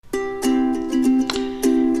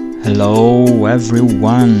Hello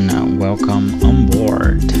everyone, welcome on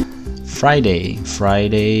board. Friday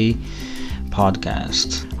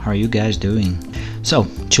podcast. How are you guys doing? So,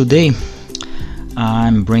 today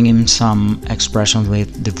I'm bringing some expressions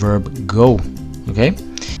with the verb go, okay?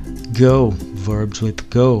 Go, verbs with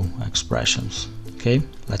go expressions, okay?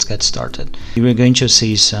 Let's get started. We're going to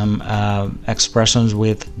see some expressions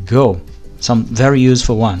with go, some very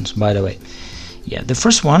useful ones, by the way. Yeah, the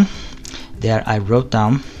first one that I wrote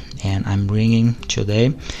down and I'm bringing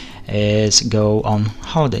today is go on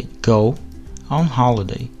holiday. Go on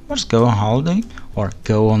holiday. What's go on holiday? Or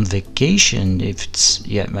go on vacation? If it's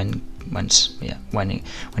when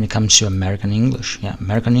it comes to American English. Yeah,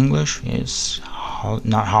 American English is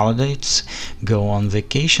not holiday. It's go on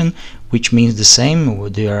vacation, which means the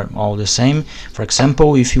same. They are all the same. For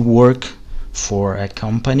example, if you work for a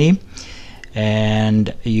company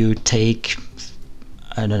and you take,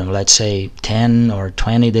 I don't know, let's say 10 or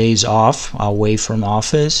 20 days off away from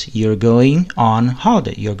office, you're going on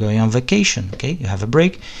holiday, you're going on vacation, okay? You have a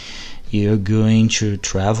break, you're going to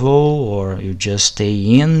travel, or you just stay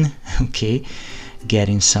in, okay?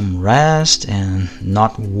 Getting some rest and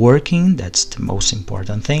not working, that's the most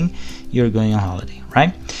important thing. You're going on holiday,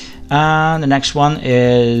 right? The next one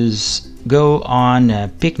is go on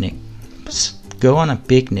a picnic. Go on a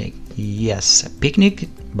picnic. Yes, a picnic,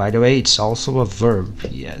 by the way, it's also a verb.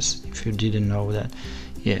 Yes, if you didn't know that.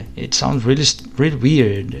 Yeah, it sounds really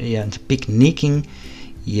weird. Yeah, picnicking.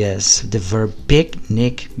 Yes, the verb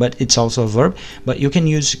picnic, but it's also a verb. But you can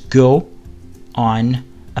use go on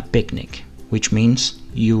a picnic, which means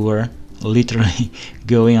you were literally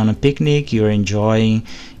going on a picnic. You're enjoying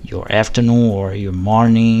your afternoon or your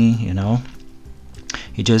morning.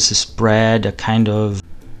 You just spread a kind of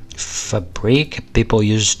fabric. People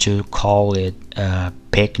used to call it a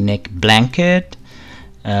picnic blanket.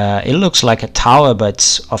 It looks like a towel,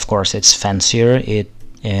 but of course it's fancier.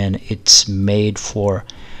 It's made for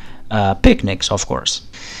picnics, of course.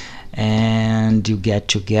 And you get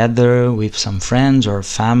together with some friends or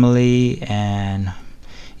family, and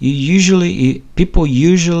people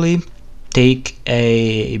usually take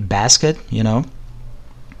a basket,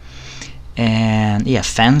 and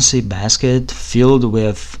fancy basket filled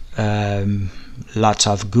with lots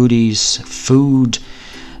of goodies, food,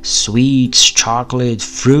 sweets, chocolate,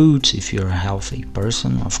 fruit, if you're a healthy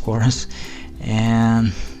person, of course.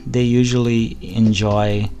 And they usually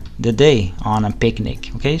enjoy the day on a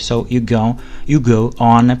picnic, okay? So you go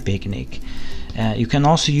on a picnic. You can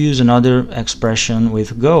also use another expression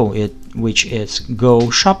with go, which is go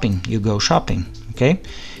shopping. You go shopping, okay?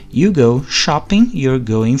 You go shopping, you're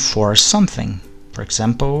going for something. For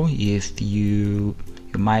example, if you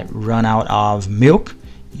might run out of milk,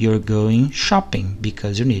 you're going shopping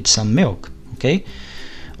because you need some milk, okay?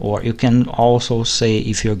 Or you can also say,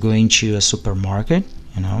 if you're going to a supermarket,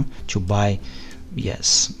 to buy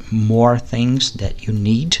more things that you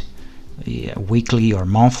need, weekly or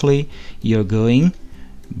monthly, you're going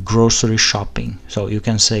grocery shopping. So you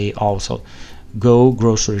can say also go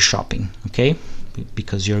grocery shopping, okay?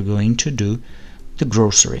 Because you're going to do the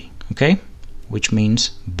grocery, okay? Which means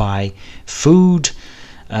buy food,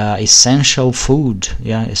 essential food,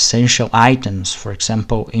 essential items. For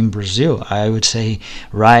example, in Brazil, I would say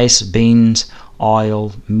rice, beans,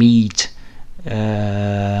 oil, meat,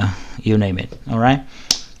 you name it. All right.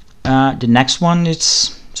 The next one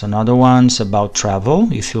it's another one. It's about travel.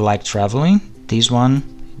 If you like traveling, this one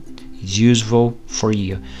is useful for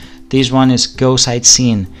you. This one is go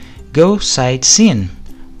sightseeing. Go sightseeing.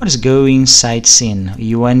 What is going sightseeing?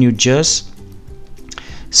 When you just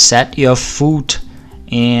set your foot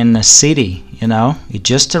in a city, you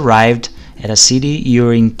just arrived at a city you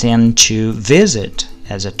intend to visit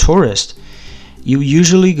as a tourist. You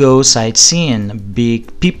usually go sightseeing.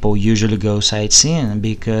 Big people usually go sightseeing,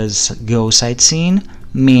 because go sightseeing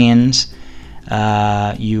means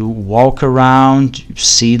you walk around,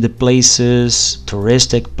 see the places,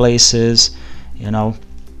 touristic places,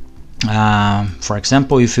 for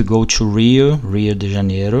example, if you go to Rio de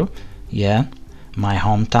Janeiro, my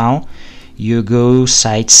hometown, you go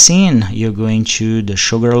sightseeing. You're going to the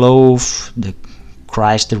Sugarloaf, the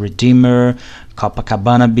Christ the Redeemer,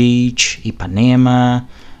 Copacabana Beach, Ipanema,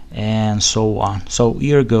 and so on. So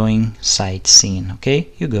you're going sightseeing, okay?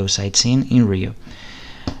 You go sightseeing in Rio.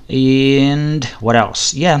 And what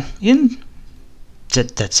else? That's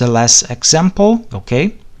the last example,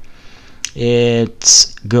 okay?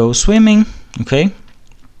 It's go swimming, okay?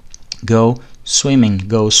 Go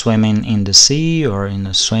swimming in the sea or in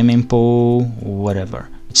a swimming pool, whatever.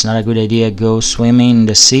 It's not a good idea go swimming in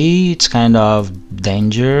the sea. It's kind of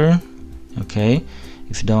danger, okay?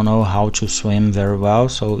 if you don't know how to swim very well,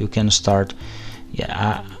 so you can start.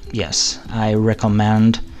 Yes, I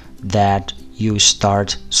recommend that you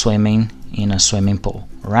start swimming in a swimming pool.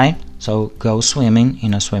 Alright, so go swimming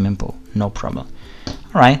in a swimming pool, no problem.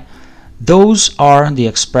 Alright, those are the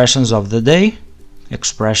expressions of the day,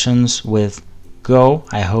 expressions with go.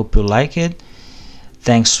 I hope you like it.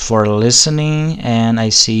 Thanks for listening, and I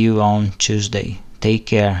see you on Tuesday. Take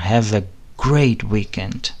care. Have a great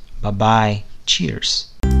weekend. Bye bye. Cheers.